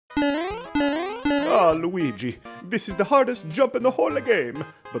Ah, Luigi, this is the hardest jump in the whole game,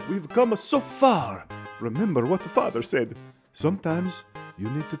 but we've come so far. Remember what the father said. Sometimes you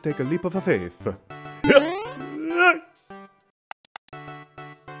need to take a leap of faith.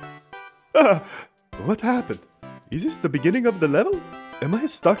 What happened? Is this the beginning of the level? Am I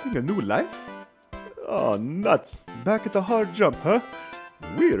starting a new life? Oh, nuts. Back at the hard jump, huh?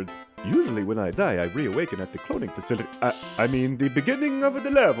 Weird. Usually when I die, I reawaken at the cloning facility. I mean, the beginning of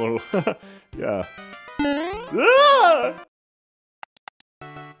the level. Yeah. Ah!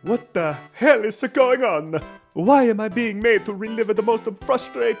 What the hell is going on? Why am I being made to relive the most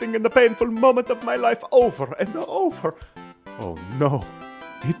frustrating and painful moment of my life over and over? Oh no.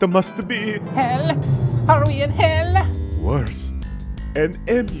 It must be... Hell? Are we in hell? Worse. An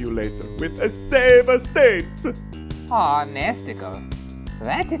emulator with a save states. Oh, Nesticle.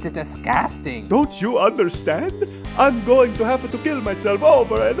 That is disgusting. Don't you understand? I'm going to have to kill myself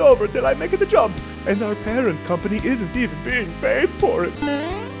over and over till I make the jump. And our parent company isn't even being paid for it.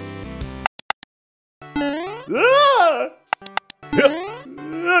 Ah!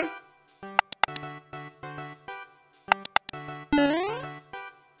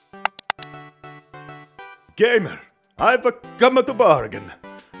 Gamer, I've come to bargain.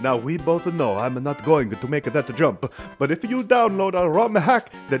 Now, we both know I'm not going to make that jump, but if you download a ROM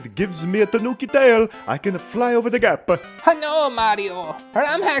hack that gives me a tanuki tail, I can fly over the gap. No, Mario.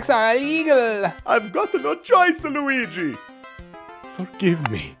 ROM hacks are illegal. I've got no choice, Luigi.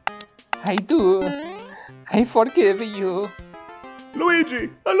 Forgive me. I do. I forgive you. Luigi,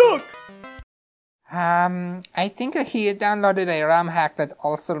 look! I think he downloaded a ROM hack that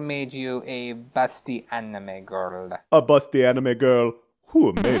also made you a busty anime girl. A busty anime girl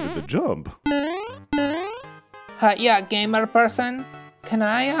who made the jump. Yeah, gamer person. Can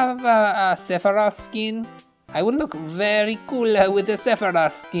I have a Sephiroth skin? I would look very cool with the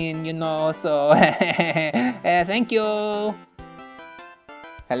Sephiroth skin, you know, so... thank you.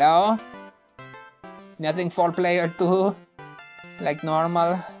 Hello? Nothing for player 2? Like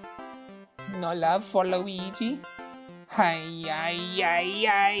normal? No love for Luigi? Hi,